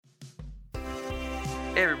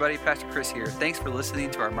Hey everybody, Pastor Chris here. Thanks for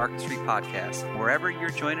listening to our Market Street podcast. Wherever you're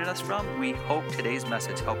joining us from, we hope today's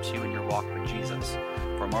message helps you in your walk with Jesus.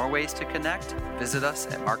 For more ways to connect, visit us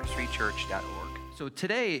at marketstreetchurch.org. So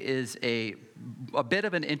today is a bit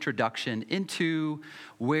of an introduction into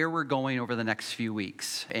where we're going over the next few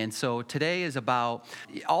weeks. And so today is about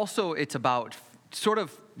sort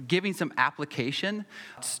of giving some application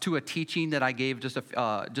to a teaching that I gave just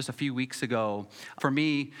a few weeks ago. For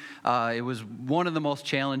me, it was one of the most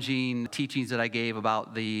challenging teachings that I gave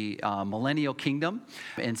about the millennial kingdom.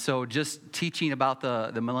 And so just teaching about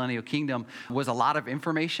the millennial kingdom was a lot of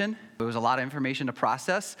information. It was a lot of information to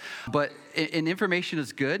process, but information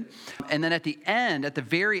is good. And then at the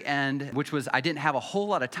very end, which was, I didn't have a whole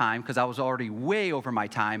lot of time because I was already way over my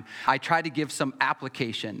time, I tried to give some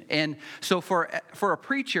application. And so for a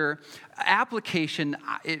preacher, application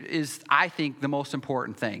is, I think, the most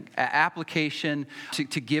important thing. Application to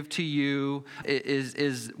give to you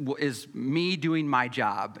is me doing my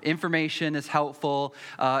job. Information is helpful,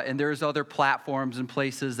 and there's other platforms and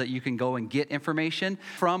places that you can go and get information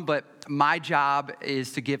from, but my job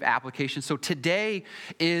is to give application. So today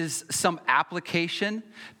is some application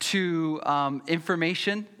to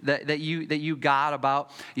information that you got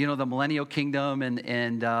about, the millennial kingdom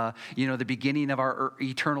and the beginning of our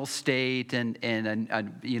eternal state and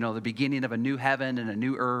the beginning of a new heaven and a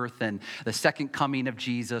new earth and the second coming of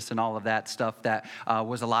Jesus and all of that stuff. That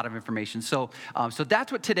was a lot of information. So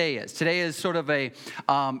that's what today is. Today is sort of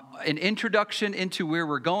an introduction into where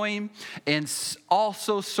we're going, and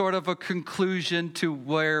also sort of a conclusion to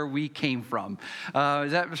where we came from.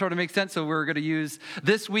 Does that sort of make sense? So we're going to use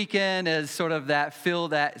this weekend as sort of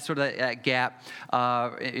that gap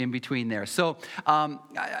in between there. So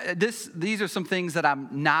these are some things that I'm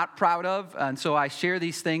not proud of, and so I share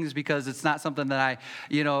these things because it's not something that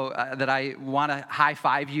I want to high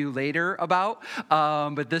five you later about.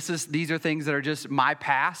 But these are things that are just my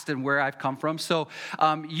past and where I've come from. So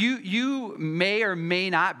you may or may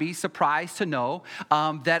not be surprised to know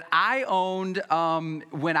that I owned,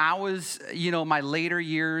 when I was, my later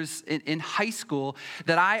years in high school,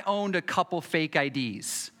 that I owned a couple fake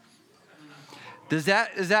IDs. Does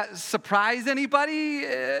that surprise anybody?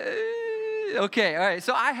 Okay, all right.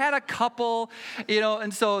 So I had a couple,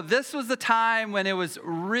 and so this was the time when it was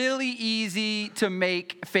really easy to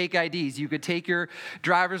make fake IDs. You could take your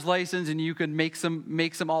driver's license and you could make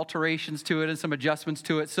some alterations to it and some adjustments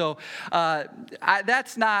to it. So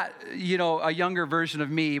that's not, a younger version of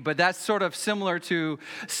me, but that's sort of similar to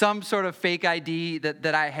some sort of fake ID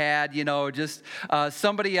that I had, just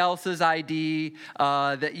somebody else's ID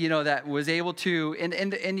that was able to,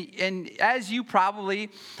 and as you probably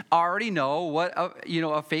already know, what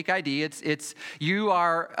a fake ID, it's you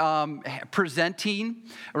are presenting,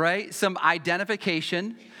 right, some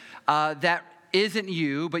identification that isn't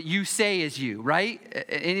you, but you say is you, right?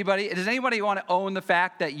 Does anybody want to own the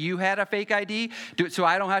fact that you had a fake ID so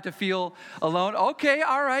I don't have to feel alone? Okay,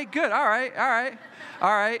 all right, good, all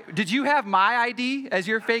right. Did you have my ID as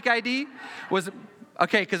your fake ID?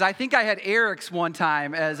 Okay, because I think I had Eric's one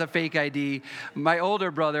time as a fake ID. My older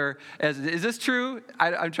brother, is this true?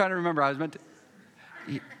 I'm trying to remember. I was meant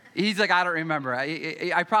to. He's like, I don't remember.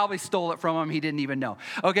 I probably stole it from him. He didn't even know.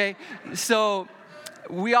 Okay, so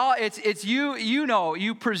we all, it's you.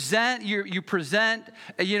 You present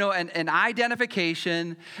an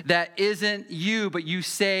identification that isn't you, but you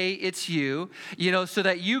say it's you. So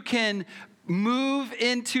that you can move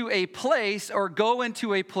into a place or go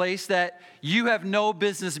into a place that you have no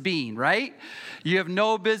business being, right? You have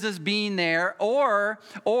no business being there, or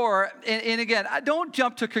again, don't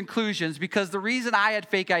jump to conclusions, because the reason I had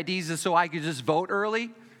fake IDs is so I could just vote early.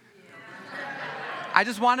 I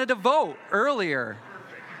just wanted to vote earlier.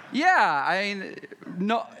 Yeah, I mean,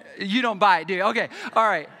 no, you don't buy it, do you? Okay, all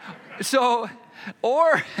right. So,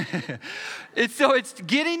 it's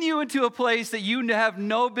getting you into a place that you have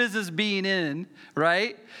no business being in,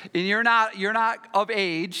 right? And you're not of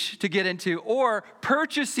age to get into, or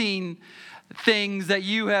purchasing things that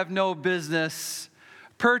you have no business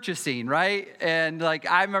purchasing, right? And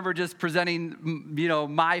I remember just presenting,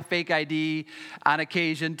 my fake ID on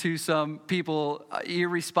occasion to some people,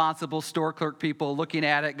 irresponsible store clerk people, looking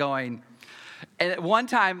at it going. And at one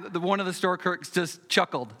time, one of the store clerks just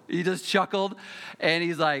chuckled. He just chuckled, and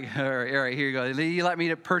he's like, all right, here you go. He let me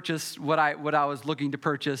to purchase what I was looking to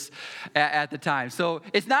purchase at the time. So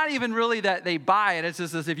it's not even really that they buy it. It's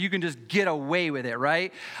just as if you can just get away with it,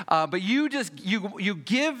 right? But you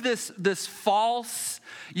give this false,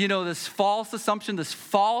 this false assumption, this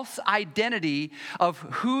false identity of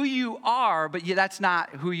who you are, but that's not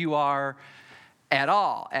who you are At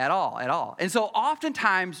all. And so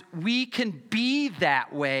oftentimes we can be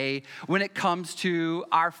that way when it comes to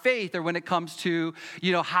our faith, or when it comes to,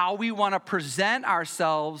 how we want to present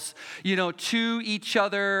ourselves, to each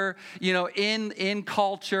other, in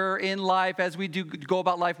culture, in life, as we do go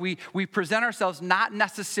about life. We present ourselves not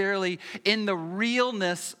necessarily in the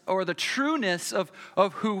realness or the trueness of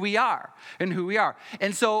who we are.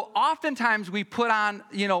 And so oftentimes we put on,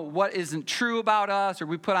 what isn't true about us, or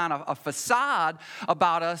we put on a facade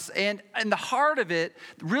about us, and the heart of it,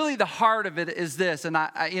 really the heart of it is this, and I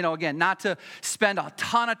again, not to spend a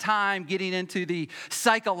ton of time getting into the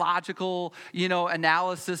psychological,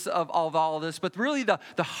 analysis of all of this, but really the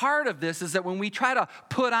heart of this is that when we try to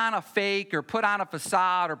put on a fake or put on a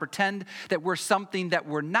facade or pretend that we're something that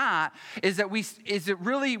we're not, we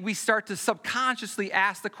start to subconsciously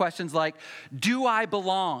ask the questions like, do I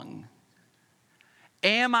belong?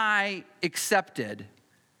 Am I accepted?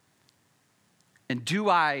 And do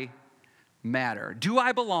I matter? Do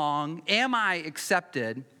I belong? Am I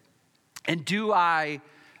accepted? And do I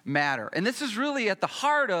matter? And this is really at the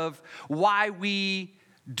heart of why we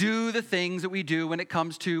do the things that we do when it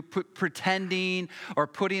comes to pretending or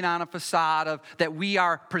putting on a facade of that we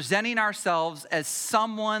are presenting ourselves as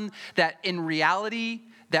someone that in reality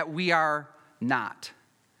that we are not.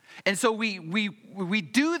 And so we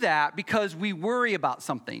do that because we worry about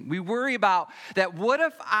something. We worry about that what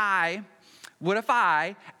if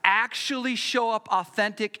I actually show up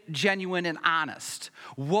authentic, genuine, and honest?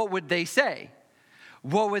 What would they say?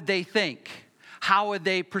 What would they think? How would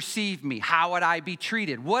they perceive me? How would I be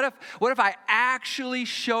treated? What if I actually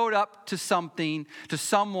showed up to something, to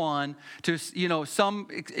someone, to some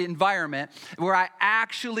environment where I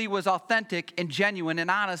actually was authentic and genuine and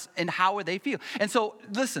honest, and how would they feel? And so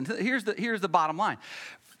listen, here's the bottom line.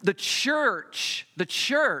 The church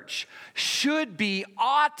should be,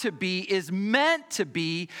 ought to be, is meant to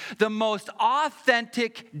be the most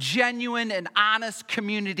authentic, genuine, and honest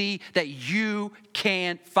community that you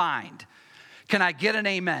can find. Can I get an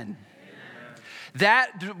amen?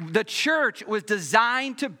 That the church was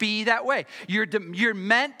designed to be that way. You're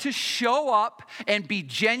meant to show up and be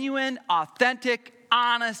genuine, authentic,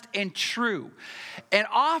 honest, and true. And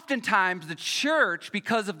oftentimes the church,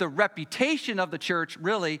 because of the reputation of the church,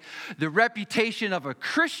 really, the reputation of a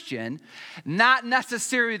Christian, not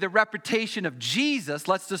necessarily the reputation of Jesus,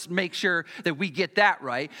 let's just make sure that we get that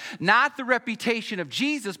right, not the reputation of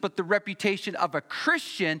Jesus, but the reputation of a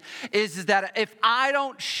Christian is that if I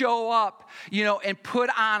don't show up, and put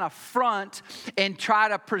on a front and try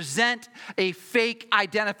to present a fake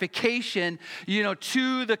identification,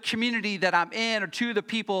 to the community that I'm in or to the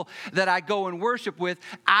people that I go and worship with,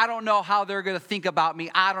 I don't know how they're going to think about me.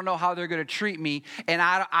 I don't know how they're going to treat me. And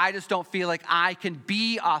I just don't feel like I can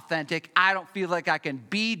be authentic. I don't feel like I can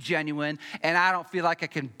be genuine. And I don't feel like I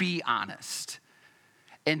can be honest.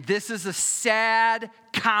 And this is a sad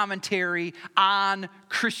commentary on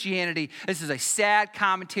Christianity. This is a sad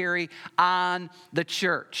commentary on the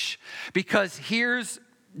church. Because here's,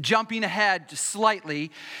 jumping ahead just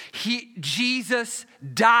slightly, Jesus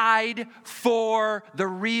died for the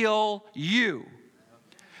real you.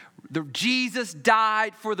 Jesus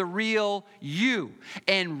died for the real you.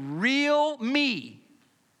 And real me,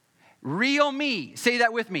 say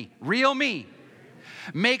that with me, real me,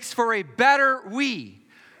 makes for a better we.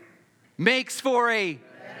 Real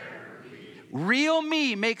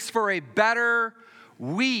me makes for a better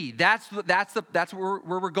we. That's where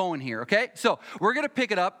we're going here, okay? So we're going to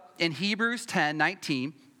pick it up in Hebrews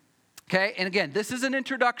 10:19. Okay, and again, this is an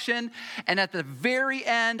introduction, and at the very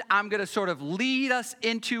end, I'm going to sort of lead us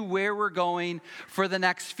into where we're going for the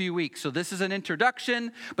next few weeks. So this is an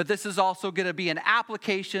introduction, but this is also going to be an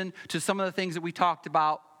application to some of the things that we talked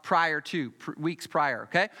about weeks prior,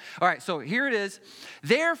 okay? All right, so here it is.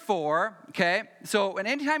 Therefore, okay, so and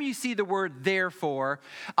anytime you see the word therefore,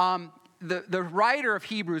 the writer of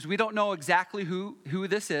Hebrews, we don't know exactly who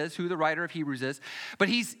this is, who the writer of Hebrews is, but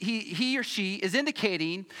he or she is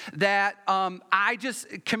indicating that I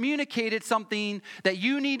just communicated something that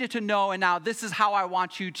you needed to know, and now this is how I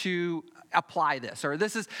want you to apply this, or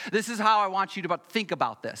this is how I want you to think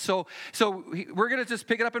about this. So we're going to just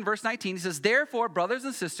pick it up in verse 19. He says, therefore, brothers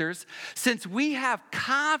and sisters, since we have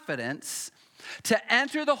confidence to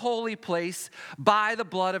enter the holy place by the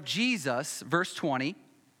blood of Jesus, verse 20,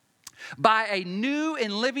 by a new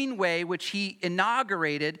and living way which he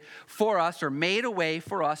inaugurated for us, or made a way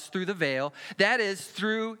for us through the veil, that is,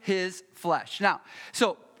 through his flesh. Now,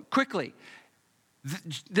 so quickly,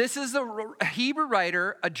 This is the Hebrew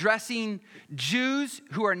writer addressing Jews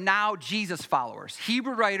who are now Jesus followers.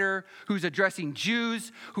 Hebrew writer who's addressing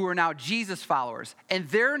Jews who are now Jesus followers. And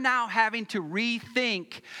they're now having to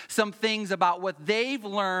rethink some things about what they've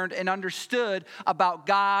learned and understood about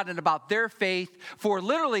God and about their faith for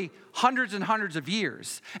literally hundreds and hundreds of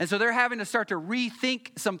years. And so they're having to start to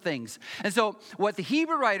rethink some things. And so what the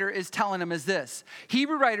Hebrew writer is telling them is this.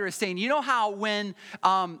 Hebrew writer is saying, you know how when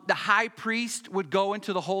the high priest would go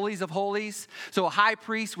into the holies of holies? So a high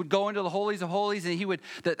priest would go into the holies of holies, and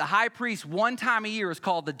the high priest one time a year is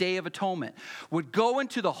called the Day of Atonement, would go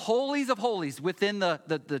into the holies of holies within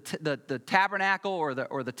the tabernacle or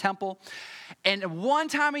the temple. And one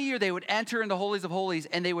time a year they would enter into the holies of holies,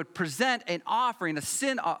 and they would present an offering, a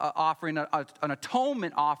sin offering, an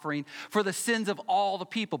atonement offering for the sins of all the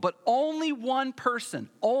people. But only one person,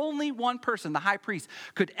 the high priest,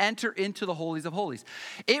 could enter into the holies of holies.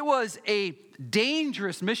 It was a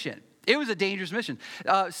dangerous mission. It was a dangerous mission.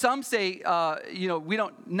 Some say, we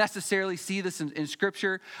don't necessarily see this in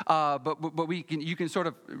Scripture, but you can sort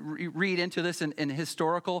of read into this in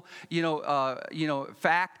historical,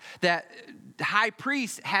 fact that the high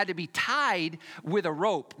priest had to be tied with a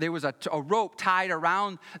rope. There was a rope tied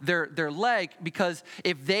around their leg, because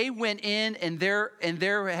if they went in and there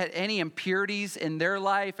had any impurities in their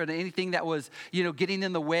life and anything that was getting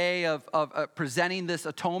in the way of presenting this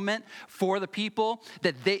atonement for the people,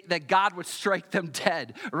 that God would strike them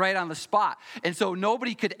dead right on the spot. And so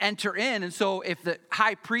nobody could enter in. And so if the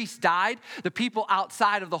high priest died, the people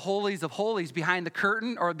outside of the holies of holies behind the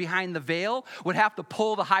curtain or behind the veil would have to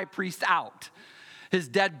pull the high priest out, his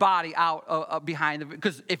dead body out behind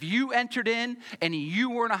because if you entered in and you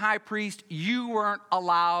weren't a high priest, you weren't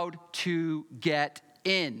allowed to get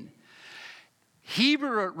in.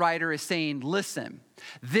 Hebrew writer is saying, listen,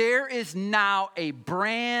 there is now a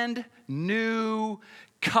brand new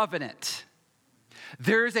covenant.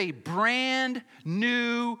 There's a brand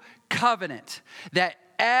new covenant that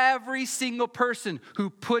every single person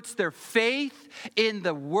who puts their faith in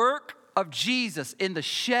the work of Jesus, in the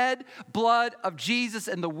shed blood of Jesus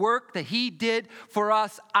and the work that he did for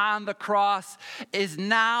us on the cross,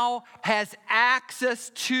 has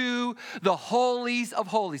access to the holies of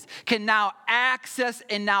holies, can now access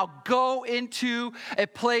and now go into a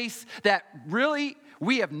place that really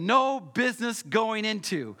we have no business going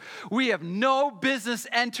into. We have no business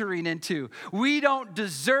entering into. We don't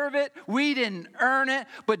deserve it. We didn't earn it.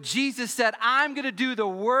 But Jesus said, I'm going to do the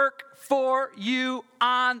work for you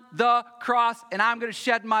on the cross, and I'm going to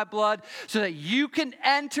shed my blood so that you can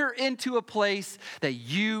enter into a place that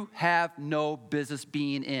you have no business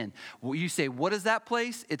being in. Well, you say, what is that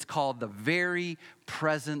place? It's called the very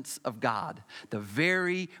presence of God. The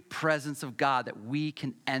very presence of God, that we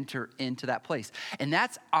can enter into that place. And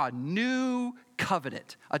that's a new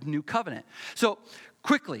covenant, So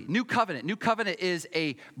quickly, new covenant. New covenant is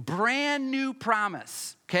a brand new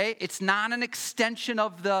promise, okay? It's not an extension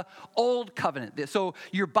of the old covenant. So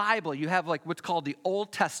your Bible, you have like what's called the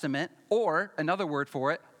Old Testament, or another word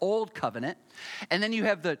for it, Old Covenant. And then you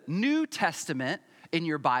have the New Testament in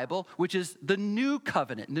your Bible, which is the New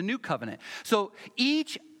Covenant, So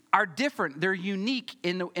each are different. They're unique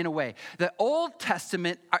in a way. The Old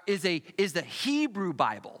Testament is the Hebrew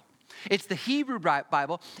Bible. It's the Hebrew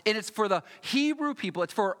Bible, and it's for the Hebrew people.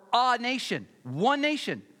 It's for a nation, one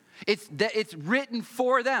nation. It's written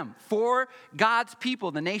for them, for God's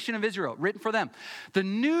people, the nation of Israel, written for them. The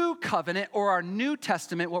New Covenant, or our New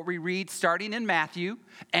Testament, what we read starting in Matthew,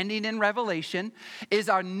 ending in Revelation, is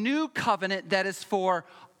our new covenant that is for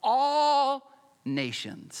all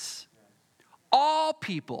nations, all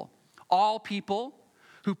people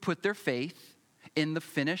who put their faith in the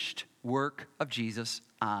finished work of Jesus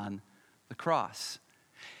on the cross.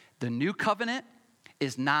 The new covenant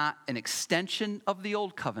is not an extension of the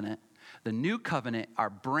old covenant. The new covenant are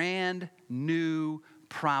brand new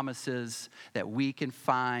promises that we can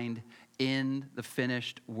find in the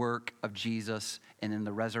finished work of Jesus and in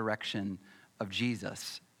the resurrection of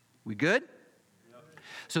Jesus. We good? Yep.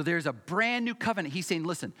 So there's a brand new covenant. He's saying,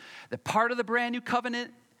 listen, the part of the brand new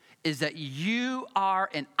covenant is that you are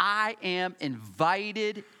and I am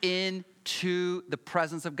invited into the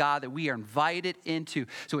presence of God, that we are invited into.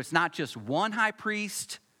 So it's not just one high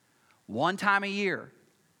priest, one time a year.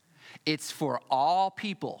 It's for all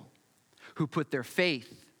people who put their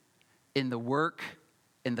faith in the work,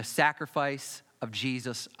 in the sacrifice of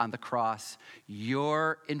Jesus on the cross.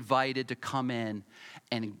 You're invited to come in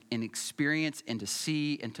and experience and to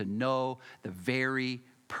see and to know the very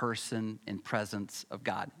person and presence of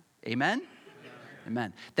God. Amen?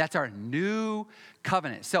 Amen. That's our new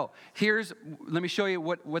covenant. So let me show you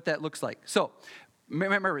what that looks like. So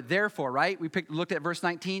remember, therefore, right? We looked at verse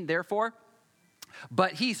 19, therefore.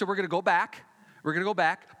 But he, so we're going to go back.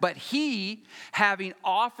 But he, having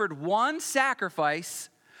offered one sacrifice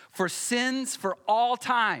for sins for all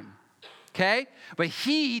time. Okay? But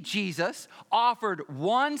he, Jesus, offered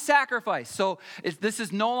one sacrifice. So this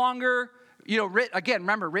is no longer,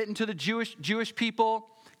 written to the Jewish people.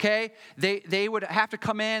 Okay? They would have to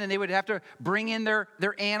come in and they would have to bring in their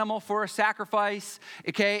animal for a sacrifice.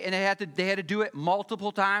 Okay? And they had to do it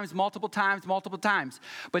multiple times.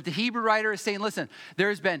 But the Hebrew writer is saying, listen,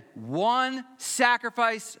 there's been one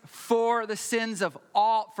sacrifice for the sins of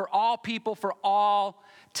all people for all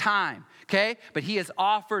time. Okay? But he has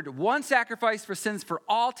offered one sacrifice for sins for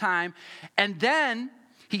all time. And then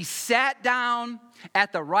he sat down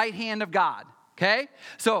at the right hand of God. Okay?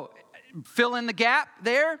 So fill in the gap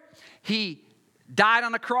there. He died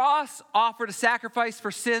on the cross, offered a sacrifice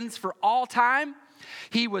for sins for all time.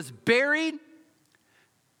 He was buried.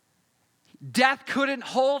 Death couldn't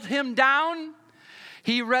hold him down.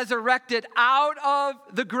 He resurrected out of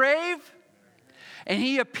the grave. And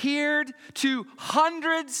he appeared to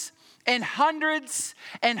hundreds and hundreds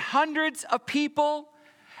and hundreds of people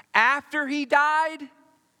after he died.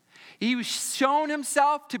 He was shown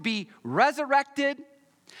himself to be resurrected.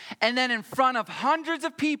 And then in front of hundreds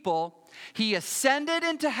of people, he ascended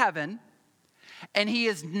into heaven, and he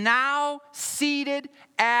is now seated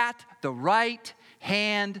at the right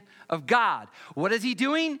hand of God. What is he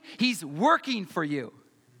doing? He's working for you.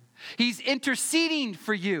 He's interceding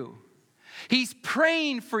for you. He's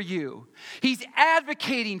praying for you. He's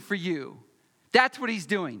advocating for you. That's what he's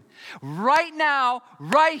doing. Right now,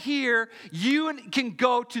 right here, you can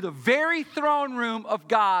go to the very throne room of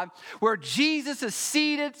God where Jesus is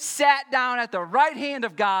sat down at the right hand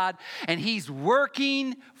of God, and he's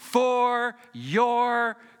working for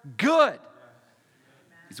your good.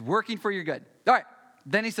 He's working for your good. All right,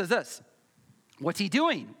 then he says this. What's he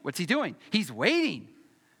doing? He's waiting.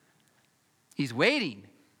 He's waiting.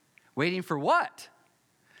 Waiting for what?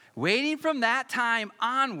 Waiting from that time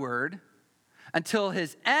onward until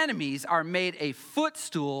his enemies are made a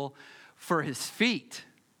footstool for his feet.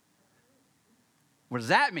 What does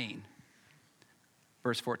that mean?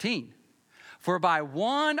 Verse 14. For by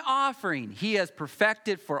one offering he has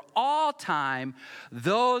perfected for all time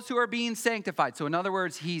those who are being sanctified. So in other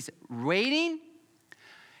words, he's waiting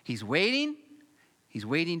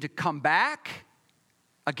to come back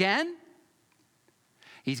again.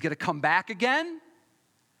 He's going to come back again.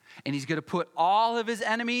 And he's going to put all of his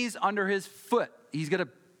enemies under his foot. He's going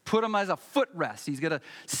to put them as a footrest. He's going to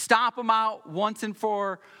stomp them out once and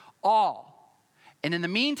for all. And in the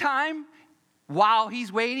meantime, while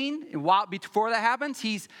he's waiting, and before that happens,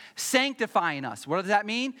 he's sanctifying us. What does that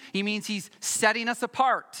mean? He means he's setting us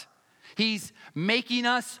apart. He's making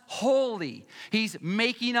us holy. He's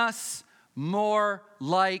making us more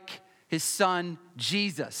like his son,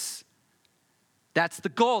 Jesus. That's the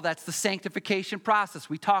goal. That's the sanctification process.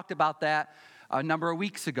 We talked about that a number of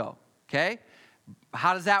weeks ago, okay?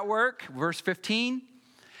 How does that work? Verse 15,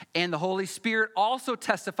 and the Holy Spirit also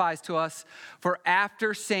testifies to us, for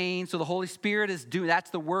after saying, so the Holy Spirit is doing, that's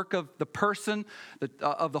the work of the person,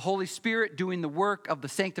 of the Holy Spirit doing the work of the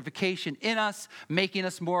sanctification in us, making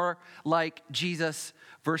us more like Jesus.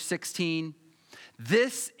 Verse 16,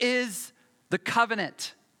 this is the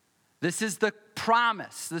covenant. This is the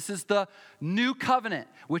promise. This is the new covenant,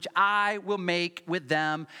 which I will make with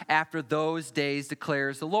them after those days,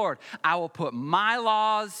 declares the Lord. I will put my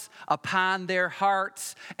laws upon their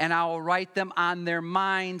hearts, and I will write them on their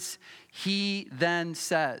minds. He then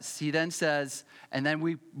says, and then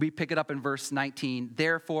we pick it up in verse 19.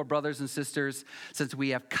 Therefore, brothers and sisters, since we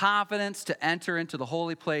have confidence to enter into the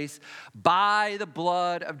holy place by the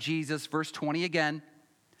blood of Jesus, verse 20 again,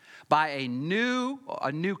 by a new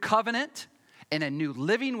covenant in a new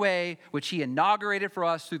living way, which he inaugurated for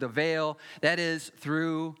us through the veil, that is,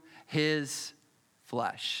 through his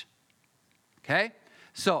flesh. Okay?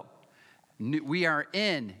 So,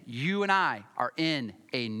 you and I are in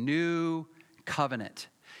a new covenant.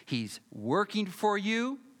 He's working for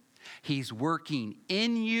you, he's working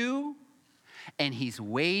in you, and he's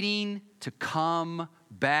waiting to come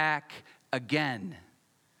back again.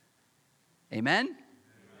 Amen?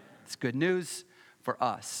 It's good news for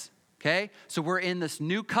us. Okay? So we're in this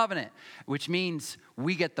new covenant, which means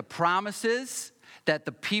we get the promises that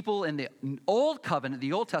the people in the old covenant,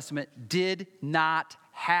 the Old Testament, did not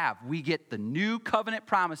have. We get the new covenant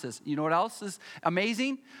promises. You know what else is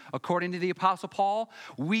amazing? According to the Apostle Paul,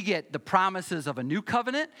 we get the promises of a new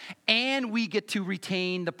covenant, and we get to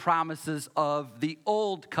retain the promises of the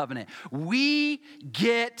old covenant. We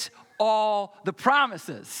get all the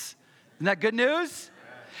promises. Isn't that good news?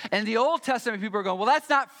 And the Old Testament people are going, well, that's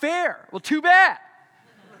not fair. Well, too bad.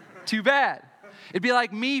 Too bad. It'd be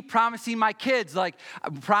like me promising my kids, like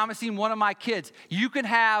promising one of my kids, you can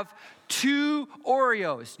have 2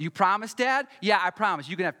 Oreos. You promise, Dad? Yeah, I promise.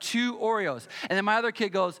 You can have 2 Oreos. And then my other kid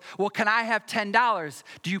goes, well, can I have $10?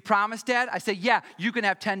 Do you promise, Dad? I say, yeah, you can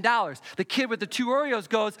have $10. The kid with the 2 Oreos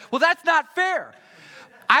goes, well, that's not fair.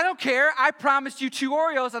 I don't care. I promised you 2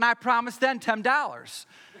 Oreos, and I promised them $10.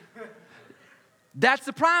 That's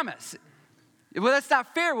the promise. Well, that's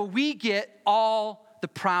not fair. Well, we get all the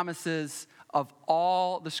promises of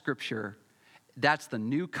all the Scripture. That's the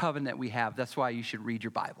new covenant we have. That's why you should read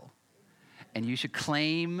your Bible. And you should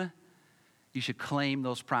claim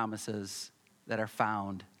those promises that are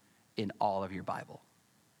found in all of your Bible.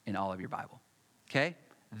 In all of your Bible. Okay?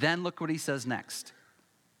 Then look what he says next.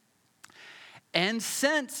 And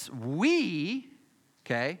since we,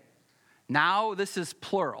 okay, now this is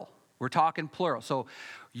plural. We're talking plural. So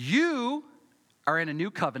you are in a new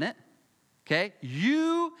covenant. Okay?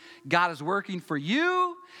 God is working for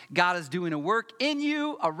you. God is doing a work in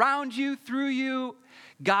you, around you, through you.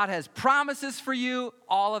 God has promises for you,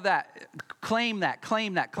 all of that. Claim that,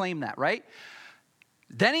 right?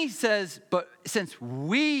 Then he says, but since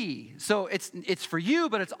we, so it's for you,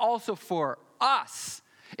 but it's also for us.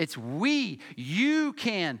 It's you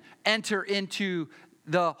can enter into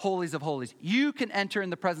the holies of holies. You can enter in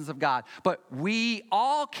the presence of God, but we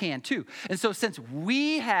all can too. And so since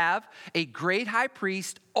we have a great high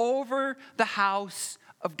priest over the house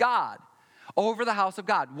of God, what is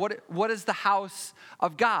the house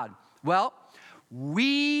of God? Well,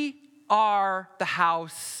 we are the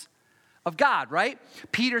house of God, right?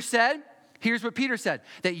 Here's what Peter said,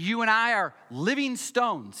 that you and I are living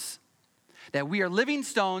stones. That we are living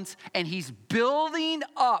stones, and he's building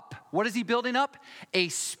up. What is he building up? A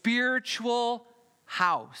spiritual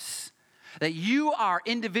house. That you are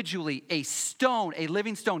individually a stone, a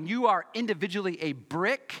living stone. You are individually a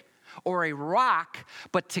brick or a rock,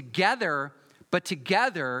 but together,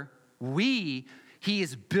 he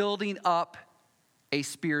is building up a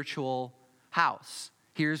spiritual house.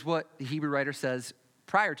 Here's what the Hebrew writer says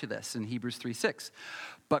prior to this in Hebrews 3:6.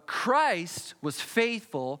 But Christ was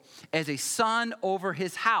faithful as a son over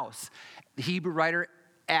his house. The Hebrew writer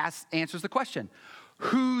answers the question,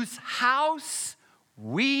 whose house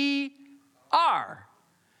we are.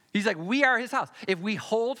 He's like, we are his house. If we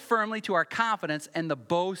hold firmly to our confidence and the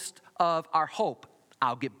boast of our hope.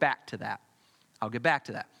 I'll get back to that.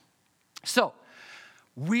 So,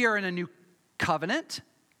 we are in a new covenant.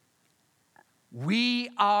 We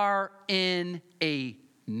are in a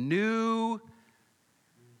new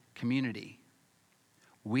community.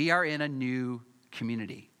 We are in a new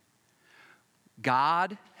community.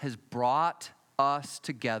 God has brought us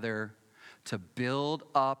together to build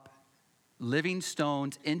up living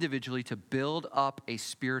stones individually, to build up a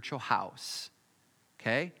spiritual house.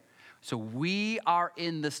 Okay? So we are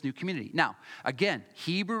in this new community. Now, again,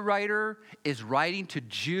 Hebrew writer is writing to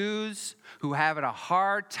Jews who have a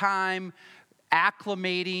hard time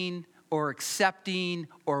acclimating or accepting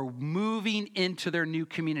or moving into their new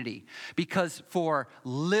community. Because for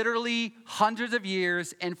literally hundreds of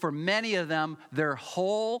years, and for many of them, their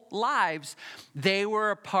whole lives, they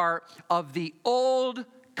were a part of the old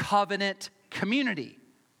covenant community.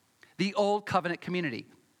 The old covenant community.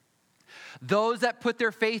 Those that put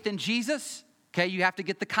their faith in Jesus, okay, you have to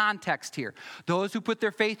get the context here. Those who put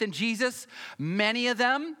their faith in Jesus, many of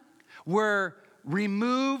them were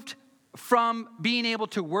removed from being able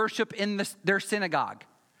to worship in their synagogue,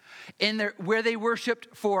 where they worshiped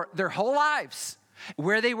for their whole lives,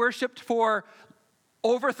 where they worshiped for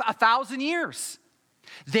over 1,000 years.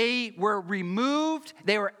 They were removed,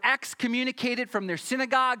 they were excommunicated from their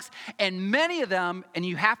synagogues, and many of them, and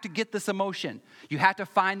you have to get this emotion, you have to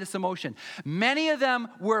find this emotion, many of them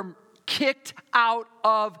were kicked out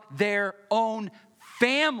of their own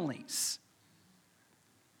families.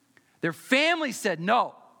 Their families said,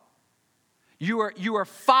 no. You are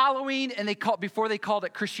following, and before they called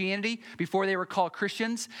it Christianity, before they were called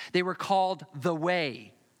Christians, they were called the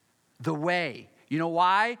way. The way. You know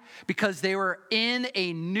why? Because they were in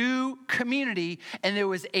a new community, and there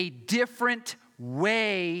was a different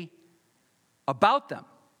way about them.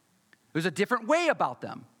 There's a different way about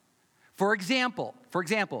them. For example,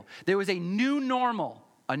 there was a new normal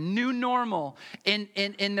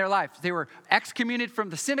in their life. They were excommunicated from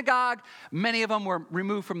the synagogue. Many of them were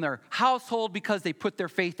removed from their household because they put their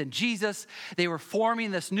faith in Jesus. They were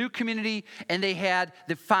forming this new community, and they had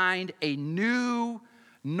to find a new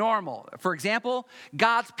normal. For example,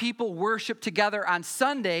 God's people worship together on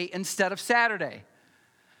Sunday instead of Saturday.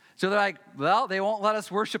 So they're like, well, they won't let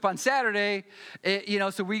us worship on Saturday,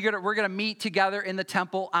 so we're gonna meet together in the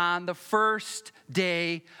temple on the first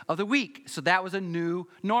day of the week. So that was a new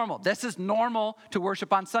normal. This is normal to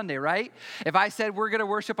worship on Sunday, right? If I said we're gonna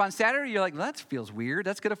worship on Saturday, you're like, well, that feels weird.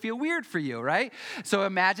 That's gonna feel weird for you, right? So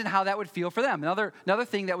imagine how that would feel for them. Another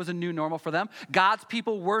thing that was a new normal for them, God's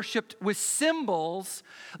people worshiped with symbols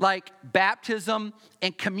like baptism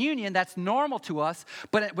and communion. That's normal to us,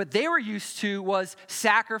 but what they were used to was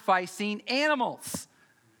sacrificing animals.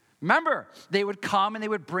 Remember, they would come and they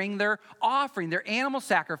would bring their offering, their animal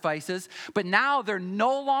sacrifices, but now they're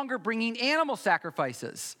no longer bringing animal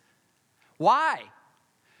sacrifices. Why?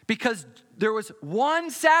 Because there was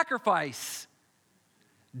one sacrifice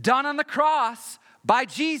done on the cross by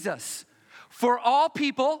Jesus for all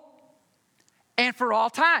people and for all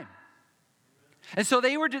time. And so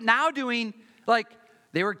they were now doing,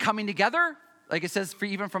 they were coming together, like it says,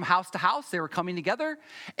 even from house to house, they were coming together,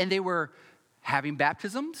 and they were having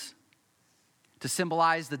baptisms to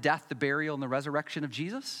symbolize the death, the burial, and the resurrection of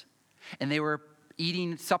Jesus. And they were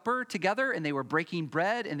eating supper together, and they were breaking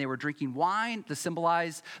bread, and they were drinking wine to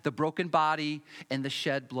symbolize the broken body and the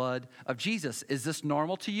shed blood of Jesus. Is this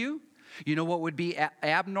normal to you? You know what would be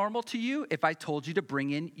abnormal to you? If I told you to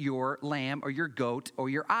bring in your lamb or your goat or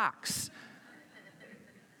your ox.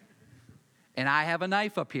 And I have a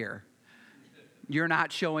knife up here. You're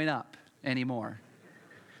not showing up anymore.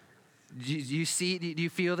 Do you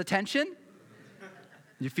feel the tension?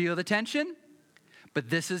 You feel the tension? But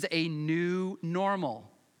this is a new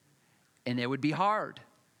normal. And it would be hard.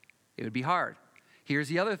 It would be hard. Here's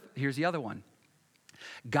the other one.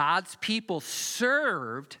 God's people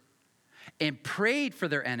served and prayed for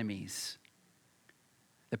their enemies.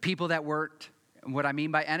 The people that weren't, what I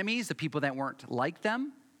mean by enemies, the people that weren't like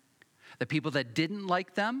them, the people that didn't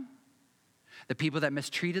like them, the people that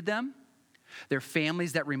mistreated them, their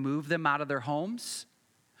families that removed them out of their homes,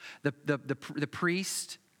 the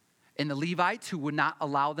priest and the Levites who would not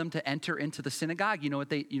allow them to enter into the synagogue. You know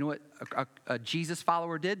what a Jesus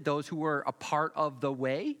follower did? Those who were a part of the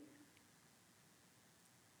way,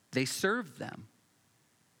 they served them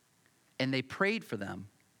and they prayed for them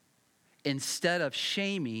instead of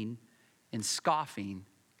shaming and scoffing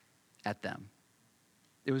at them.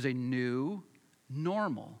 It was a new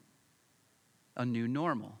normal. A new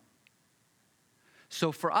normal.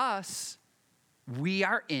 So for us, we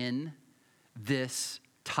are in this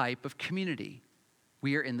type of community.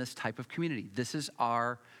 We are in this type of community. This is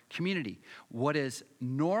our community. What is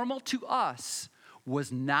normal to us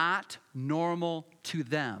was not normal to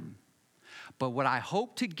them. But what I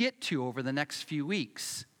hope to get to over the next few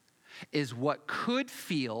weeks is what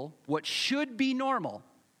should be normal.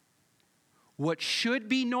 What should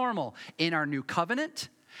be normal in our new covenant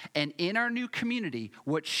and in our new community,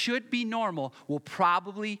 what should be normal will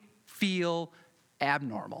probably feel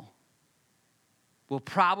abnormal. Will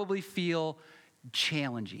probably feel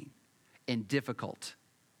challenging and difficult.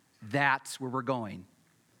 That's where we're going.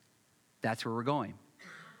 That's where we're going.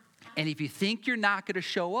 And if you think you're not going to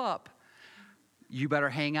show up, you better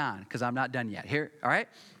hang on, because I'm not done yet. Here, all right?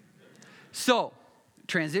 So,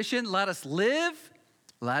 transition, let us live.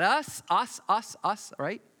 Let us, all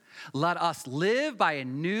right? Let us live by a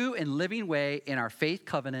new and living way in our faith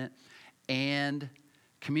covenant and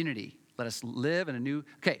community. Let us live in a new,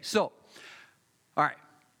 okay, so, all right.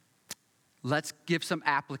 Let's give some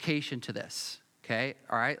application to this, okay?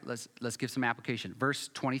 All right, let's give some application. Verse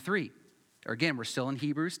 23. Or again, we're still in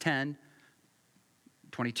Hebrews 10,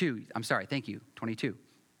 22. I'm sorry, thank you, 22.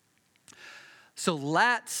 So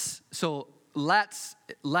let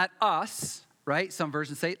us, right? Some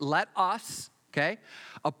versions say, let us, okay,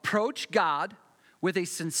 approach God with a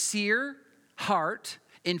sincere heart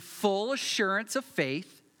in full assurance of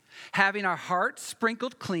faith, having our hearts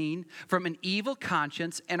sprinkled clean from an evil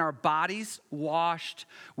conscience and our bodies washed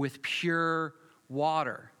with pure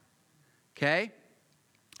water. Okay?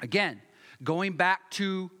 Again, going back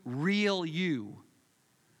to real you,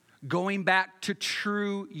 going back to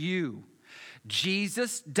true you.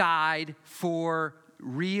 Jesus died for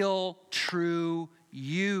real, true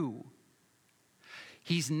you.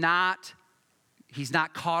 He's not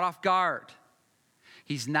caught off guard.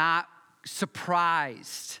 He's not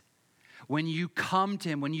surprised when you come to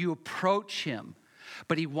him, when you approach him.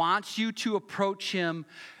 But he wants you to approach him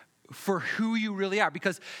for who you really are,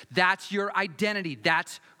 because that's your identity.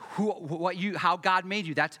 That's how God made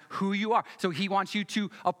you. That's who you are. So he wants you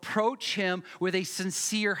to approach him with a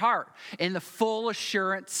sincere heart in the full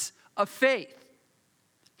assurance of faith.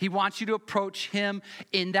 He wants you to approach him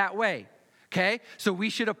in that way. Okay? So we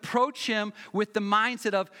should approach him with the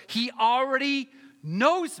mindset of, he already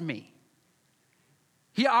knows me.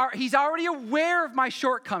 He's already aware of my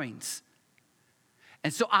shortcomings.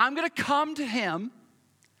 And so I'm going to come to him,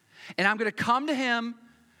 and I'm going to come to him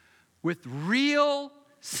with real,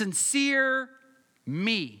 sincere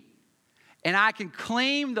me. And I can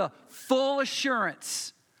claim the full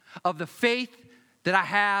assurance of the faith that I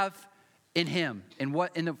have in him and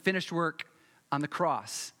in the finished work on the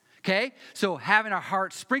cross. Okay? So having our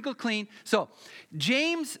hearts sprinkled clean. So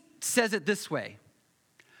James says it this way.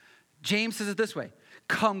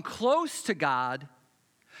 Come close to God,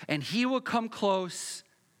 and he will come close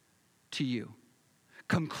to you.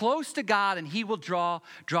 Come close to God, and he will draw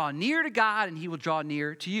near to God, and he will draw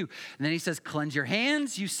near to you. And then he says, cleanse your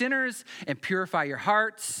hands, you sinners, and purify your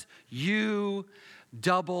hearts, you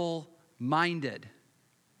double-minded.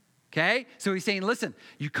 Okay? So he's saying, listen,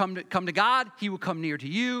 you come to God, he will come near to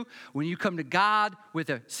you. When you come to God with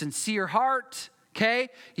a sincere heart, okay,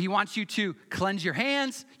 he wants you to cleanse your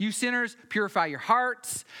hands, you sinners, purify your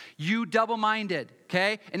hearts, you double-minded,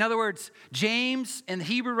 okay? In other words, James and the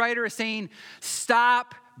Hebrew writer is saying,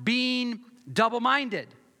 stop being double-minded.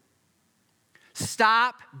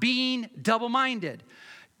 Stop being double-minded.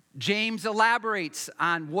 James elaborates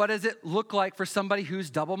on what does it look like for somebody who's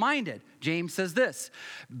double-minded. James says this,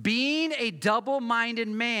 being a double-minded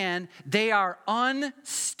man, they are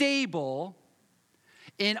unstable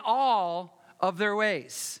in all of their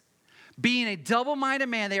ways. Being a double-minded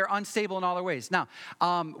man, they are unstable in all their ways. Now,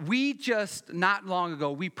 we just, not long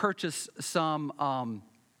ago, we purchased some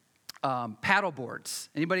paddle boards.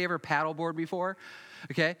 Anybody ever paddleboard before?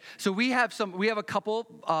 Okay, so we have a couple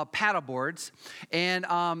paddle boards, and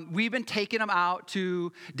we've been taking them out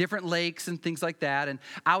to different lakes and things like that. And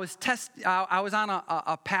I was on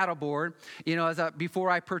a paddle board, before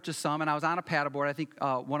I purchased some, and I was on a paddle board. I think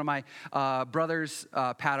one of my brother's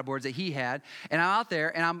paddle boards that he had, and I'm out there,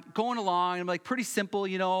 and I'm going along, and I'm like, pretty simple,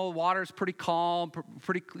 water's pretty calm,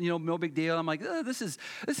 pretty, no big deal. I'm like, this is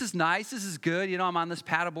nice, this is good, I'm on this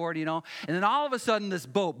paddle board, and then all of a sudden this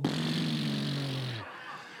boat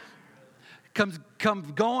comes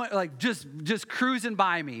going, like just cruising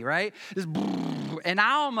by me, right? And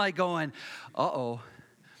now I'm like going, uh-oh.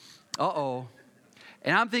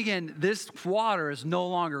 And I'm thinking, this water is no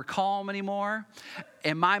longer calm anymore.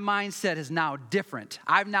 And my mindset is now different.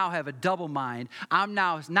 I now have a double mind. I'm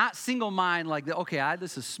now not single mind, like, okay,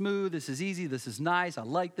 this is smooth, this is easy, this is nice, I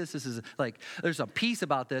like this is like, there's a peace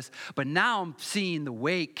about this. But now I'm seeing the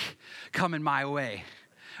wake coming my way.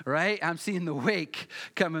 Right? I'm seeing the wake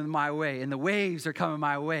coming my way, and the waves are coming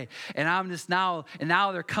my way. And I'm just now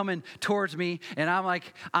they're coming towards me, and I'm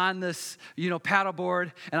like on this,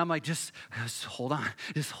 paddleboard, and I'm like, just hold on.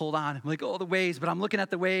 I'm like, the waves, but I'm looking at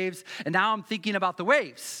the waves, and now I'm thinking about the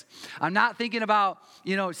waves. I'm not thinking about,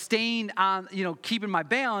 staying on, keeping my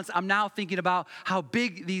balance. I'm now thinking about how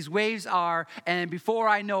big these waves are, and before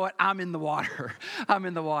I know it, I'm in the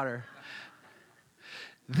water.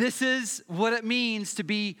 This is what it means to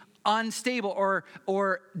be unstable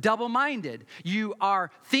or double-minded. You are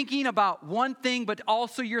thinking about one thing, but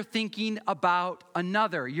also you're thinking about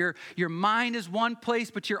another. Your mind is one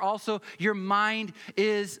place, but your mind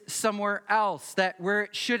is somewhere else, where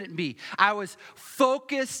it shouldn't be. I was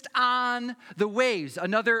focused on the waves.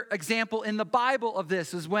 Another example in the Bible of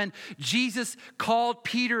this is when Jesus called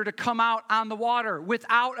Peter to come out on the water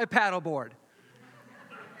without a paddleboard.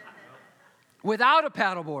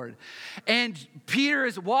 And Peter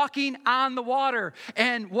is walking on the water,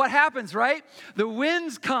 and what happens, right? The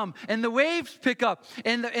winds come and the waves pick up,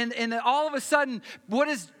 and all of a sudden, what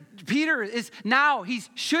is Peter is now, he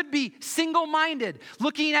should be single-minded,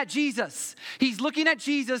 looking at Jesus. He's looking at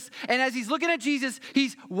Jesus, and as he's looking at Jesus,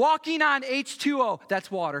 he's walking on H2O,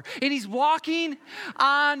 that's water. And he's walking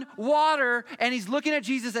on water, and he's looking at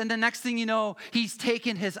Jesus, and the next thing you know, he's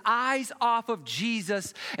taken his eyes off of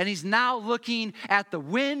Jesus, and he's now looking at the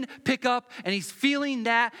wind pick up, and he's feeling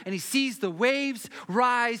that, and he sees the waves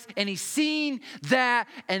rise, and he's seeing that,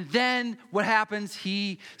 and then what happens?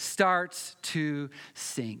 He starts to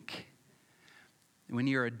sink. When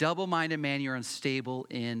you're a double-minded man, you're unstable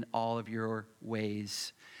in all of your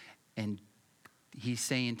ways. And he's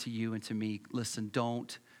saying to you and to me, listen,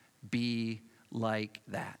 don't be like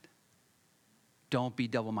that. Don't be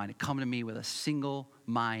double-minded. Come to me with a single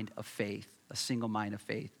mind of faith.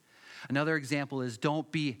 Another example is don't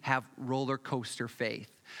have roller coaster faith.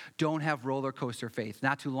 Don't have roller coaster faith.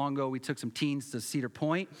 Not too long ago, we took some teens to Cedar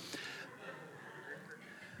Point.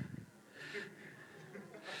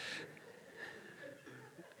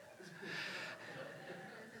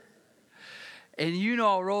 And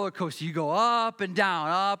a roller coaster, you go up and down,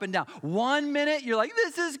 up and down. 1 minute, you're like,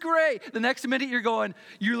 this is great. The next minute,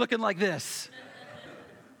 you're looking like this.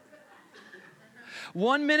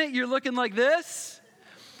 1 minute you're looking like this,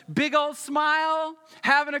 big old smile,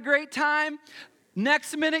 having a great time.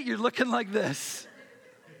 Next minute you're looking like this.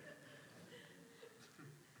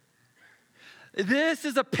 This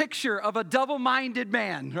is a picture of a double-minded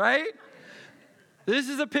man, right? This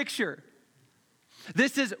is a picture.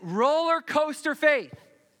 This is roller coaster faith.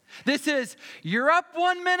 This is, you're up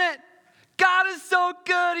 1 minute. God is so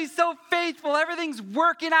good. He's so faithful. Everything's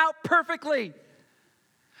working out perfectly.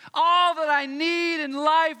 All that I need in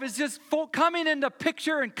life is just coming into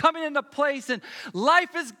picture and coming into place. And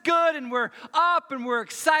life is good and we're up and we're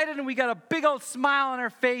excited and we got a big old smile on our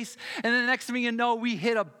face. And then the next thing you know, we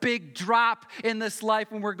hit a big drop in this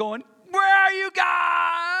life and we're going, where are you,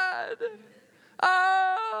 God?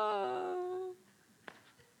 Oh.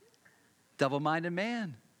 Double-minded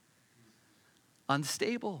man.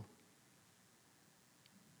 Unstable.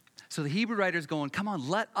 So the Hebrew writer is going, come on,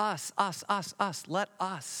 let us, let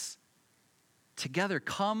us together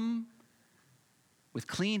come with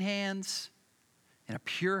clean hands and a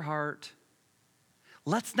pure heart.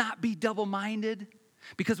 Let's not be double-minded,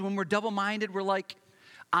 because when we're double-minded, we're like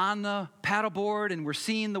on the paddleboard and we're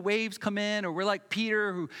seeing the waves come in, or we're like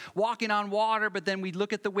Peter who walking on water, but then we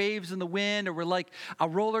look at the waves and the wind, or we're like a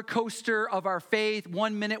roller coaster of our faith.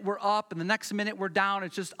 1 minute we're up and the next minute we're down.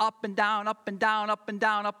 It's just up and down, up and down, up and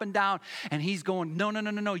down, up and down. And he's going, no.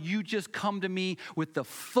 You just come to me with the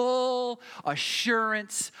full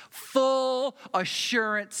assurance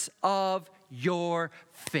of your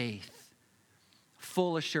faith.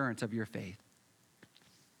 Full assurance of your faith.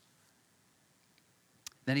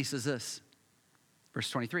 Then he says this, verse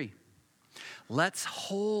 23. Let's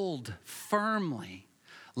hold firmly.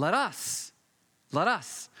 Let us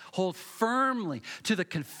hold firmly to the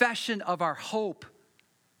confession of our hope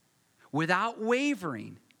without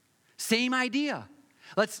wavering. Same idea.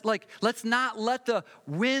 Let's not let the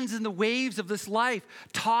winds and the waves of this life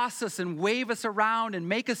toss us and wave us around and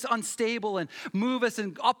make us unstable and move us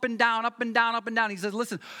and up and down, up and down, up and down. He says,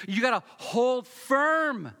 listen, you got to hold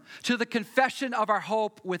firm to the confession of our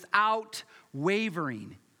hope without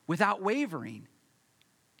wavering. Without wavering.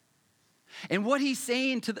 And what he's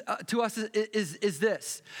saying to us is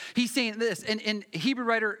this. He's saying this, and Hebrew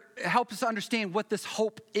writer helps us understand what this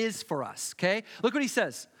hope is for us, okay? Look what he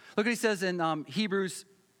says. Look what he says in Hebrews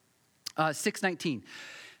 6:19.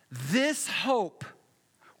 This hope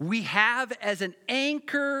we have as an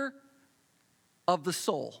anchor of the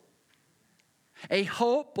soul. A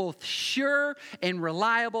hope both sure and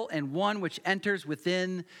reliable, and one which enters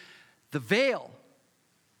within the veil.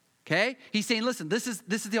 Okay? He's saying, listen, this is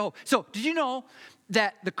the hope. So did you know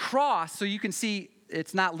that the cross, so you can see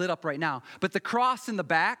it's not lit up right now, but the cross in the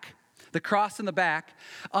back,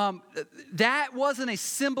 that wasn't a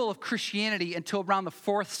symbol of Christianity until around the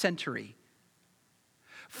 4th century.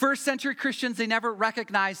 First century Christians, they never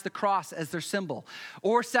recognized the cross as their symbol.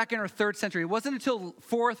 Or 2nd or 3rd century. It wasn't until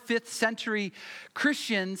 4th, 5th century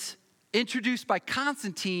Christians, introduced by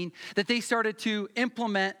Constantine, that they started to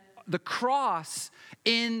implement the cross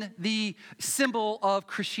in the symbol of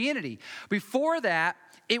Christianity. Before that,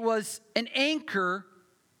 it was an anchor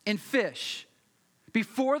in fish.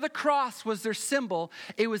 Before the cross was their symbol,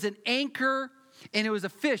 it was an anchor and it was a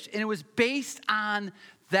fish, and it was based on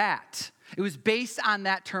that. It was based on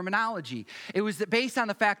that terminology. It was based on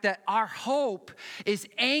the fact that our hope is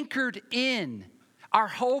anchored in. Our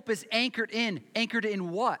hope is anchored in. Anchored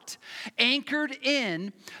in what? Anchored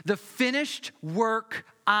in the finished work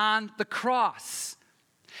on the cross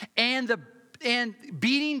and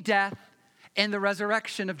beating death and the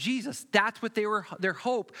resurrection of Jesus. That's what their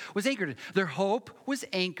hope was anchored in. Their hope was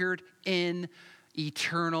anchored in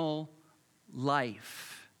eternal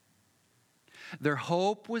life. Their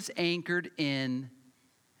hope was anchored in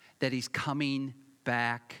that he's coming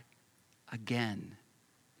back again.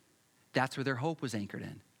 That's where their hope was anchored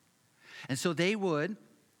in. And so they would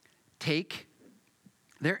take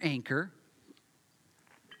their anchor,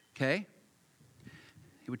 okay?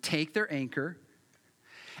 They would take their anchor,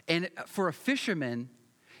 and for a fisherman,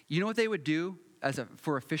 you know what they would do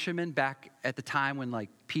for a fisherman back at the time when like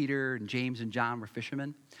Peter and James and John were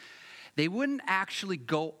fishermen? They wouldn't actually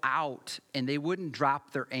go out and they wouldn't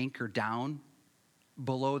drop their anchor down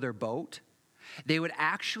below their boat. They would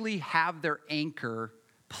actually have their anchor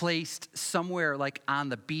placed somewhere like on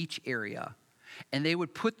the beach area. And they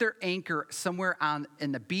would put their anchor somewhere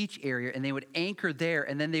in the beach area, and they would anchor there,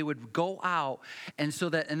 and then they would go out, and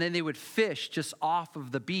then they would fish just off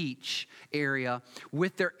of the beach area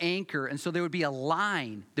with their anchor. And so there would be a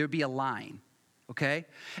line. Okay?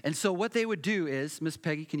 And so what they would do is, Miss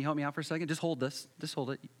Peggy, can you help me out for a second? Just hold this. Just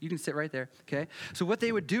hold it. You can sit right there, okay? So what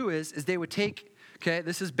they would do is they would take okay?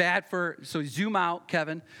 This is bad so zoom out,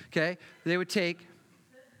 Kevin, okay? They would take,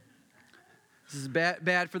 this is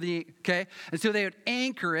bad for the, okay? And so they would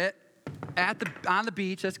anchor it on the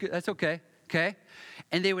beach. That's good. That's okay. Okay?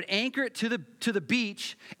 And they would anchor it to the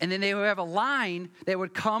beach, and then they would have a line that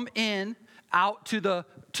would come in out to the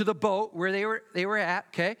boat where they were at,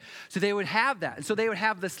 okay? So they would have that. And so they would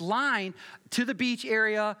have this line to the beach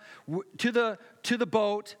area, to the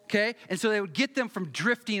boat, okay? And so they would get them from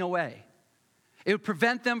drifting away. It would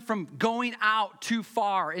prevent them from going out too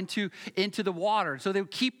far into the water. So they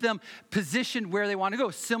would keep them positioned where they want to go,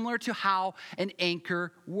 similar to how an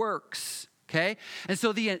anchor works. Okay? And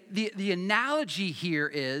so the analogy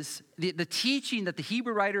here is, the teaching that the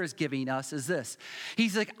Hebrew writer is giving us is this.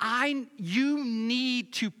 He's like, you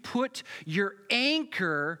need to put your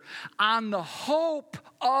anchor on the hope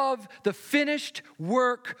of the finished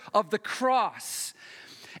work of the cross,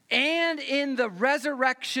 and in the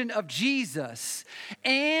resurrection of Jesus,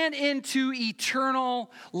 and into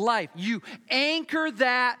eternal life. You anchor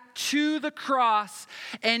that to the cross,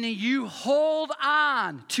 and you hold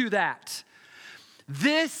on to that.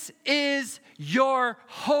 This is your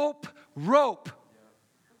hope rope.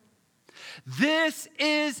 This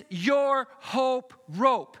is your hope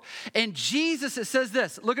rope. And Jesus, it says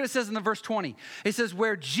this. Look at it says in the verse 20. It says,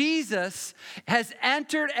 where Jesus has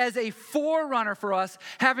entered as a forerunner for us,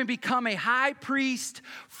 having become a high priest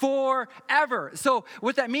forever. So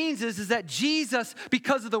what that means is that Jesus,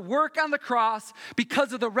 because of the work on the cross,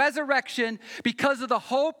 because of the resurrection, because of the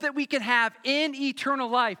hope that we can have in eternal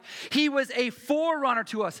life, he was a forerunner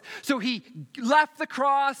to us. So he left the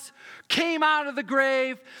cross, came out of the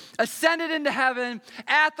grave, ascended into heaven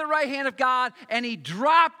at the right hand of God, and he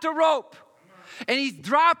dropped a rope. And he's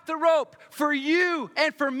dropped the rope for you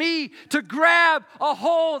and for me to grab a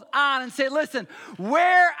hold on and say, listen,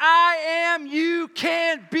 where I am, you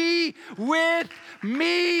can be with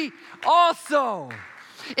me also.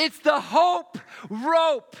 It's the hope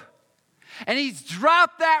rope. And he's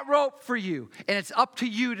dropped that rope for you. And it's up to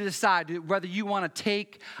you to decide whether you want to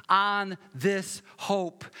take on this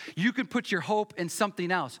hope. You can put your hope in something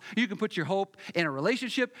else. You can put your hope in a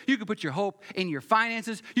relationship. You can put your hope in your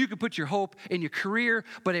finances. You can put your hope in your career.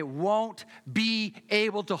 But it won't be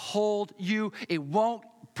able to hold you. It won't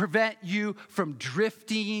prevent you from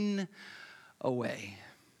drifting away.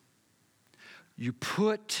 You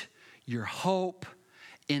put your hope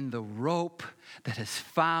in the rope that is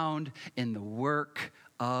found in the work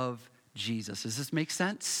of Jesus. Does this make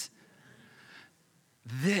sense?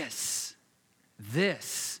 This,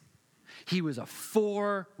 he was a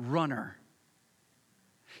forerunner.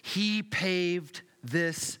 He paved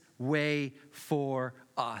this way for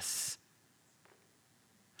us.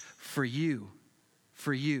 For you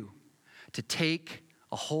to take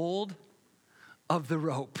a hold of the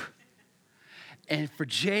rope. And for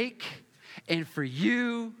Jake, and for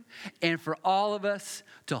you, and for all of us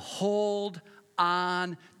to hold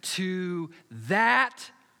on to that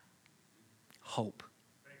hope.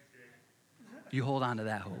 You hold on to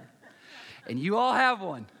that hope. And you all have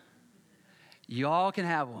one. You all can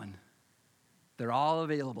have one. They're all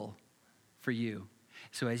available for you.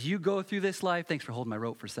 So as you go through this life, thanks for holding my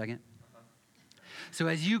rope for a second. So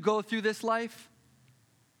as you go through this life,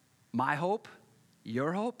 my hope,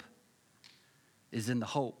 your hope, is in the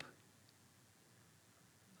hope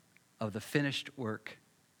of the finished work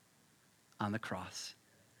on the cross.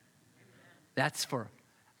 That's for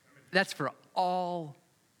all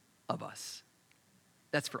of us.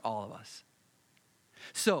 That's for all of us.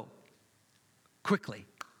 So, quickly,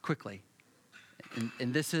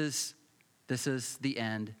 and this is the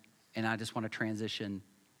end, and I just want to transition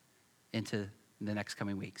into the next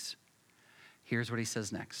coming weeks. Here's what he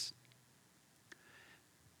says next.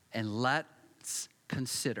 And let us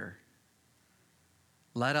consider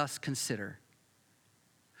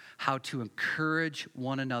how to encourage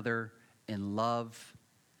one another in love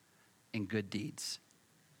and good deeds.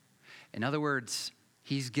 In other words,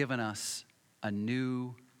 he's given us a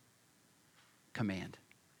new command.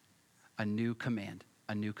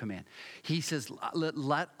 He says,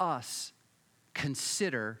 let us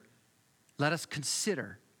consider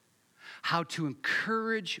how to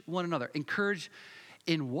encourage one another. Encourage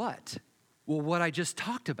in what? Well, what I just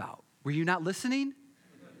talked about. Were you not listening?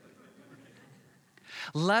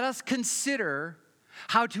 Let us consider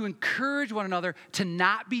how to encourage one another to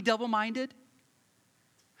not be double-minded,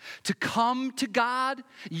 to come to God.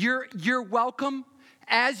 You're welcome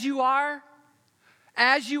as you are,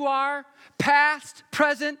 past,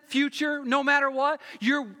 present, future, no matter what.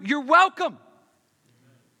 You're welcome.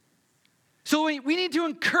 So we need to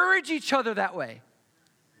encourage each other that way.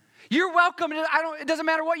 You're welcome. It doesn't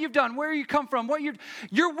matter what you've done, where you come from,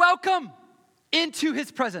 you're welcome into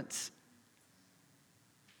his presence.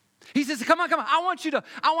 He says, come on.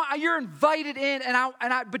 You're invited in,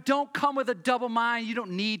 but don't come with a double mind. You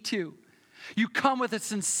don't need to. You come with a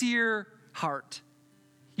sincere heart.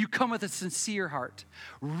 You come with a sincere heart.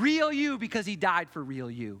 Real you, because he died for real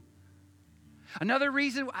you. Another way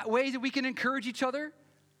that we can encourage each other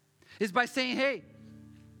is by saying, hey,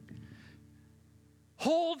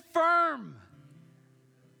 hold firm.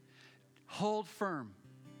 Hold firm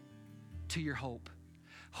to your hope.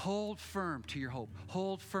 Hold firm to your hope.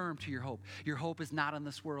 Hold firm to your hope. Your hope is not in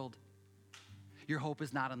this world. Your hope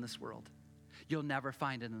is not in this world. You'll never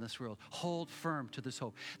find it in this world. Hold firm to this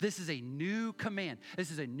hope. This is a new command. This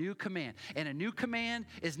is a new command. And a new command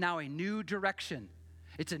is now a new direction.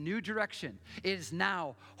 It's a new direction. It is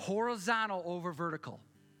now horizontal over vertical.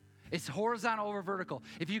 It's horizontal over vertical.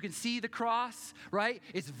 If you can see the cross, right?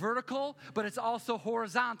 It's vertical, but it's also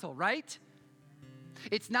horizontal, right?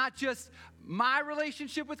 It's not just my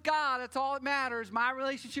relationship with God, that's all that matters. My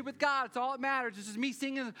relationship with God, that's all that matters. This is me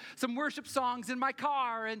singing some worship songs in my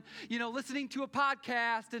car and, listening to a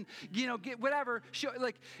podcast and, get whatever.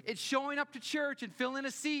 It's showing up to church and filling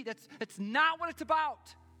a seat. That's not what it's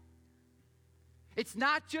about. It's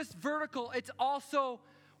not just vertical. It's also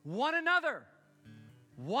one another.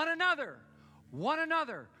 One another. One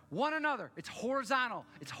another. One another. It's horizontal.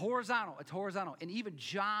 It's horizontal. It's horizontal. And even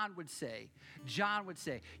John would say,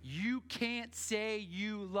 you can't say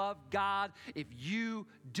you love God if you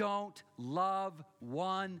don't love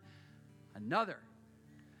one another.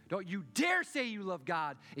 Don't you dare say you love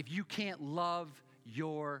God if you can't love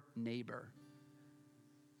your neighbor.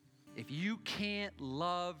 If you can't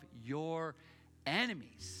love your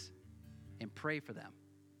enemies and pray for them.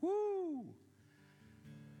 Woo!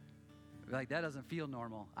 Like, that doesn't feel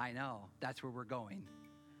normal. I know. That's where we're going.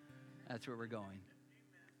 That's where we're going.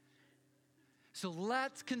 So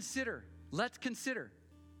let's consider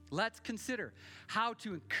how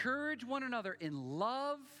to encourage one another in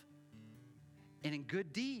love and in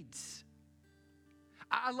good deeds.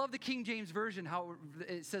 I love the King James Version, how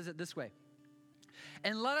it says it this way.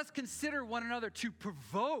 And let us consider one another to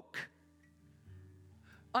provoke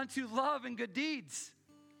unto love and good deeds.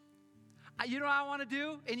 You know what I want to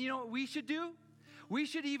do? And you know what we should do? We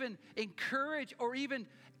should even encourage or even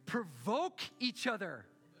provoke each other.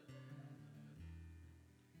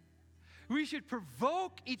 We should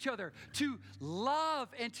provoke each other to love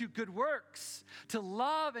and to good works, to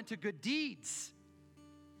love and to good deeds.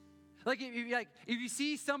 If you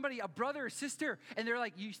see somebody, a brother or sister, and they're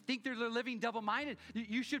like, you think they're living double-minded,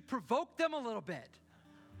 you should provoke them a little bit.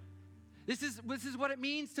 This is what it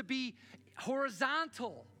means to be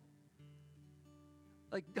horizontal.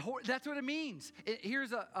 That's what it means.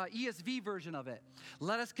 Here's a ESV version of it.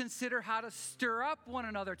 Let us consider how to stir up one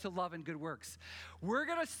another to love and good works. We're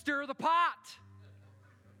going to stir the pot.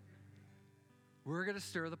 We're going to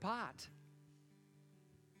stir the pot.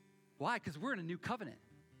 Why? Because we're in a new covenant.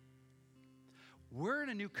 We're in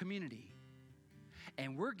a new community.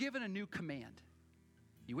 And we're given a new command.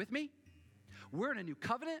 You with me? We're in a new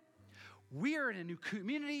covenant. We are in a new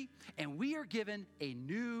community. And we are given a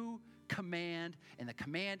new command, and the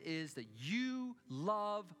command is that you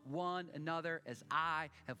love one another as I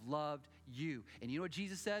have loved you. And you know what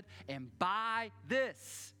Jesus said? And by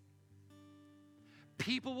this,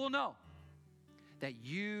 people will know that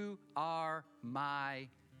you are my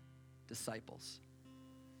disciples.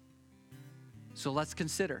 So let's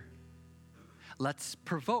consider. Let's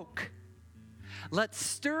provoke. Let's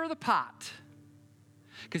stir the pot.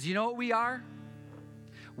 Because you know what we are?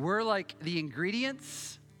 We're like the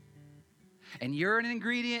ingredients. And you're an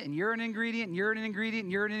ingredient, and you're an ingredient, and you're an ingredient,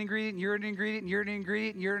 and you're an ingredient, and you're an ingredient, and you're an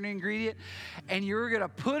ingredient, and you're an ingredient. And you're going to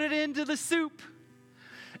put it into the soup.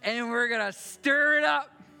 And we're going to stir it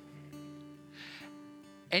up.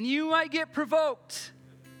 And you might get provoked.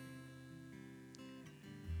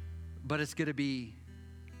 But it's going to be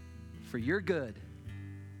for your good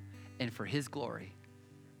and for his glory.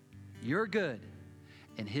 Your good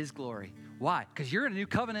and his glory. Why? Because you're in a new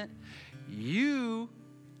covenant. You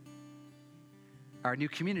our new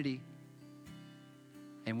community,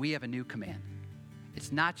 and we have a new command.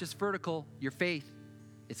 It's not just vertical, your faith.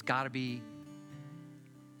 It's got to be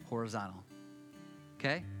horizontal.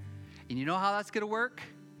 Okay? And you know how that's going to work?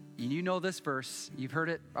 And you know this verse. You've heard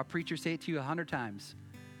it, a preacher say it to you 100 times.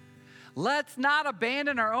 Let's not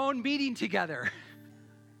abandon our own meeting together.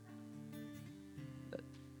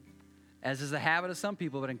 As is the habit of some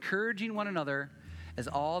people, but encouraging one another as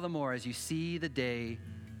all the more as you see the day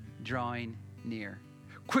drawing near.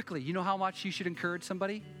 Quickly, you know how much you should encourage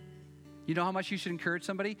somebody? You know how much you should encourage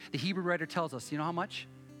somebody? The Hebrew writer tells us, you know how much?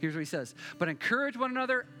 Here's what he says. But encourage one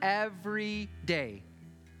another every day,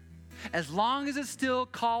 as long as it's still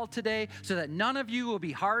called today, so that none of you will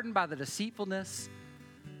be hardened by the deceitfulness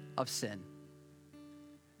of sin.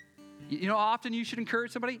 You know how often you should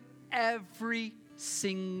encourage somebody? Every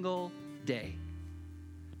single day.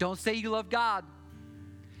 Don't say you love God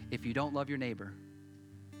if you don't love your neighbor.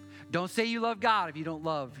 Don't say you love God if you don't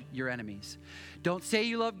love your enemies. Don't say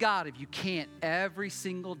you love God if you can't every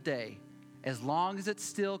single day, as long as it's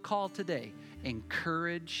still called today,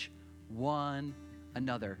 encourage one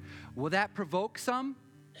another. Will that provoke some?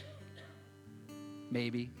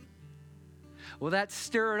 Maybe. Will that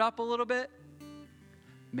stir it up a little bit?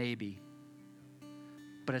 Maybe.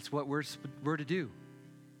 But it's what we're to do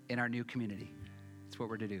in our new community. It's what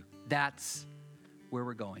we're to do. That's where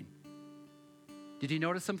we're going. Did you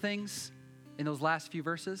notice some things in those last few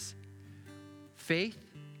verses? Faith,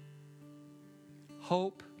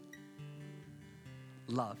 hope,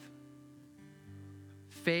 love.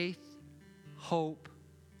 Faith, hope,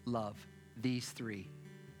 love. These three.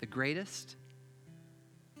 The greatest,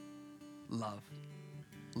 love.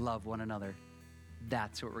 Love one another.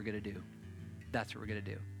 That's what we're going to do. That's what we're going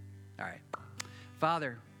to do. All right.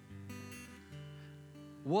 Father,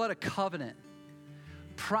 what a covenant.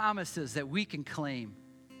 Promises that we can claim.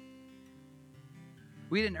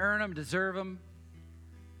 We didn't earn them, deserve them,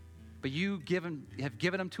 but you have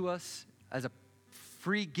given them to us as a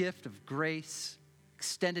free gift of grace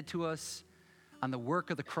extended to us on the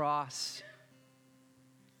work of the cross.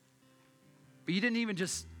 But you didn't even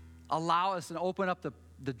just allow us and open up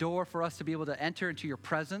the door for us to be able to enter into your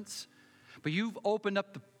presence, but you've opened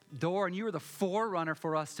up the door and you are the forerunner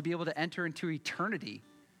for us to be able to enter into eternity,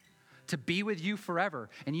 to be with you forever.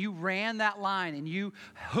 And you ran that line and you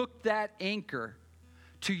hooked that anchor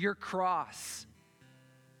to your cross.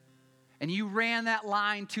 And you ran that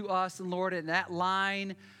line to us, and Lord, and that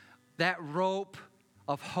line, that rope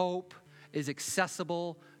of hope is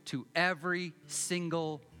accessible to every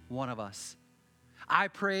single one of us. I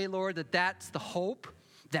pray, Lord, that that's the hope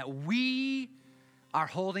that we are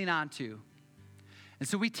holding on to. And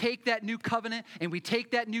so we take that new covenant and we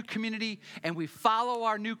take that new community and we follow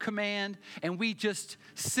our new command and we just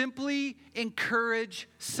simply encourage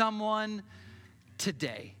someone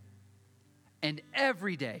today and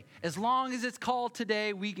every day. As long as it's called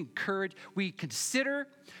today, we encourage, we consider,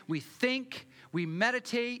 we think, we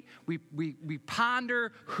meditate, we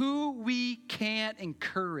ponder who we can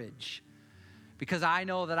encourage. Because I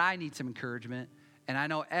know that I need some encouragement, and I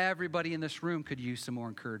know everybody in this room could use some more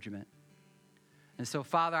encouragement. And so,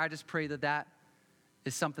 Father, I just pray that that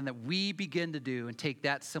is something that we begin to do and take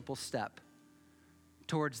that simple step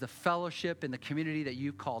towards the fellowship and the community that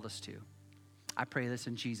you've called us to. I pray this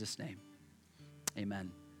in Jesus' name.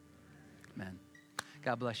 Amen. Amen.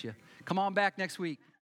 God bless you. Come on back next week.